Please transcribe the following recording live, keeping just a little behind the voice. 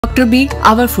Dr. B,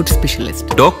 our food specialist.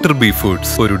 Dr. B Foods,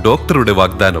 ഒരു ഡോക്ടറുടെ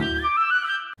വാഗ്ദാനം.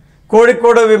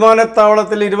 കോഴിക്കോട്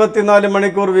വിമാനത്താവളത്തിൽ 24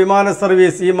 മണിക്കൂർ വിമാന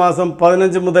സർവീസ് ഈ മാസം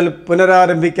 15 മുതൽ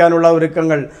പുനരാരംഭിക്കാനുള്ള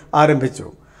ഒരുക്കങ്ങൾ ആരംഭിച്ചു.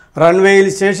 റൺവേയിൽ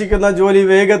ശേഷിക്കുന്ന ജോലി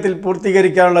വേഗത്തിൽ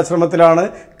പൂർത്തീകരിക്കാനുള്ള ശ്രമത്തിലാണ്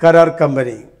കരാർ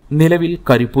കമ്പനി. നിലവിൽ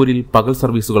കരിപ്പൂരിൽ പകൽ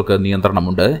സർവീസുകൾക്ക്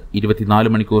നിയന്ത്രണമുണ്ട്. 24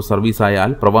 മണിക്കൂർ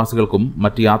സർവീസായാൽ പ്രവാസികൾക്കും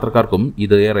മറ്റ് യാത്രക്കാർക്കും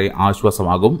ഇത് ഏറെ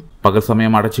ആശ്വാസമാകും. പകൽ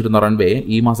സമയം അടച്ചിടുന്ന റൺവേ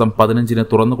ഈ മാസം 15-ന്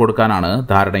തുറന്നു കൊടുക്കാനാണ്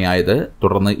ധാരണയായത്.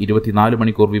 തുടർന്ന് 24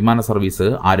 മണിക്കൂർ വിമാന സർവീസ്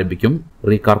ആരംഭിക്കും.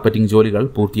 റീകാർപ്പറ്റിംഗ് ജോലികൾ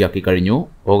പൂർത്തിയാക്കി കഴിഞ്ഞു.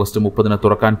 ഓഗസ്റ്റ് 30-ന്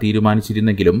തുറക്കാൻ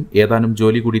തീരുമാനിച്ചിരുന്നെങ്കിലും ഏതാനും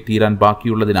ജോലി കൂടി തീരാൻ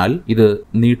ബാക്കിയുള്ളതിനാൽ ഇത്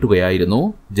നീട്ടുകയായിരുന്നു.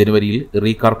 ജനുവരിയിൽ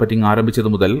റീകാർപ്പറ്റിംഗ് ആരംഭിച്ചതു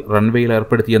മുതൽ റൺവേയിൽ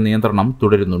ഏർപ്പെടുത്തിയ നിയന്ത്രണം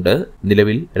തുടരുന്നുണ്ട്.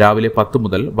 നിലവിൽ രാവിലെ 10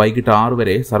 മുതൽ വൈകിട്ട് 6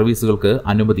 വരെ സർവീസുകൾക്ക്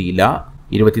അനുമതിയില്ല.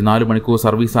 24 മണിക്കൂർ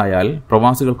സർവീസായാൽ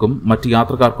പ്രവാസികൾക്കും മറ്റ്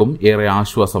യാത്രക്കാർക്കും ഏറെ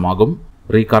ആശ്വാസമാകും.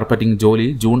 റീകാർപ്പറ്റിംഗ് ജോലി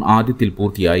ജൂൺ ആദ്യത്തിൽ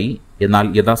പൂർത്തിയായി. എന്നാൽ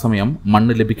യഥാസമയം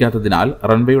മണ്ണ് ലഭിക്കാത്തതിനാൽ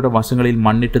റൺവേയുടെ വശങ്ങളിൽ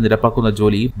മണ്ണിട്ട് നിരപ്പാക്കുന്ന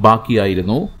ജോലി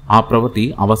ബാക്കിയായിരുന്നു. ആ പ്രവൃത്തി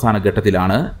അവസാന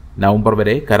ഘട്ടത്തിലാണ്. നവംബർ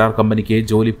വരെ കരാർ കമ്പനിക്ക്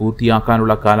ജോലി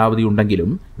പൂർത്തിയാക്കാനുള്ള കാലാവധിയുണ്ടെങ്കിലും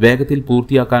വേഗത്തിൽ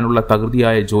പൂർത്തിയാക്കാനുള്ള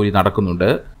തകൃതിയായ ജോലി നടക്കുന്നുണ്ട്.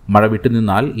 മഴ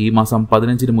വിട്ടുനിന്നാൽ ഈ മാസം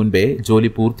 15-ന് മുൻപേ ജോലി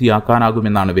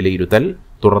പൂർത്തിയാക്കാനാകുമെന്നാണ് വിലയിരുത്തൽ.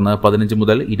 തുടർന്ന് 15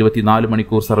 മുതൽ 24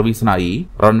 മണിക്കൂർ സർവീസിനായി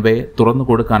റൺവേ തുറന്നു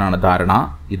കൊടുക്കാനാണ് ധാരണ.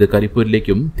 ഇത്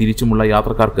കരിപ്പൂരിലേക്കും തിരിച്ചുമുള്ള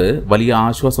യാത്രക്കാർക്ക് വലിയ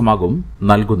ആശ്വാസമാകും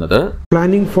നൽകുന്നത്.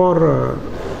 Planning for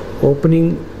opening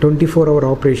 24-hour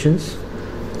operations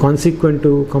consequent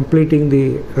to completing the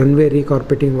runway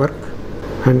recarpeting work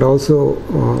and also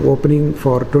opening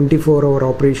for 24-hour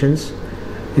operations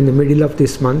in the middle of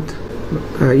this month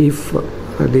if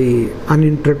the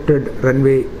uninterrupted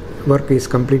runway work is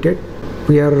completed.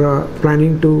 We are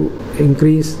planning to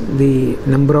increase the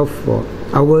number of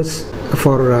hours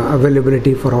for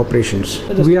availability for operations.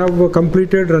 We have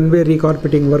completed runway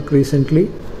recarpeting work recently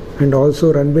and also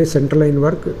runway centerline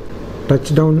work.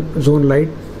 Touchdown zone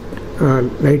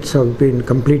lights have been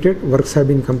completed, works have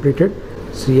been completed.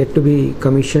 It's yet to be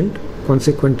commissioned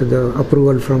consequent to the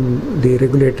approval from the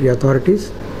regulatory authorities.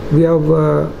 We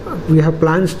have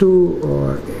plans to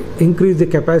increase the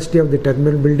capacity of the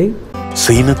terminal building.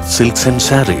 Seenath Silks and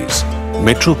Sarees,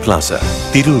 Metro Plaza,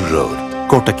 Tirur Road,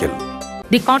 Kottakkal.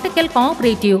 The Kottakkal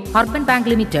Cooperative Urban Bank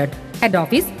Limited, Head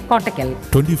Office, Kottakkal.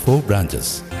 24 branches.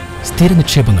 സ്ഥിര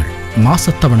നിക്ഷേപങ്ങൾ,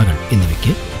 മാസത്തവണകൾ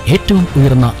എന്നിവയ്ക്ക് ഏറ്റവും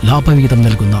ഉയർന്ന ലാഭവിഹിതം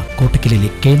നൽകുന്ന കോട്ടക്കലിലെ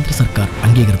കേന്ദ്ര സർക്കാർ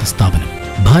അംഗീകൃത സ്ഥാപനം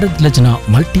Bharat Lajna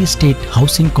multi state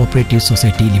housing cooperative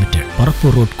society limited,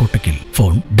 Parappur road, Kottakkal.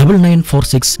 Phone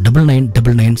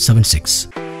 9946999976.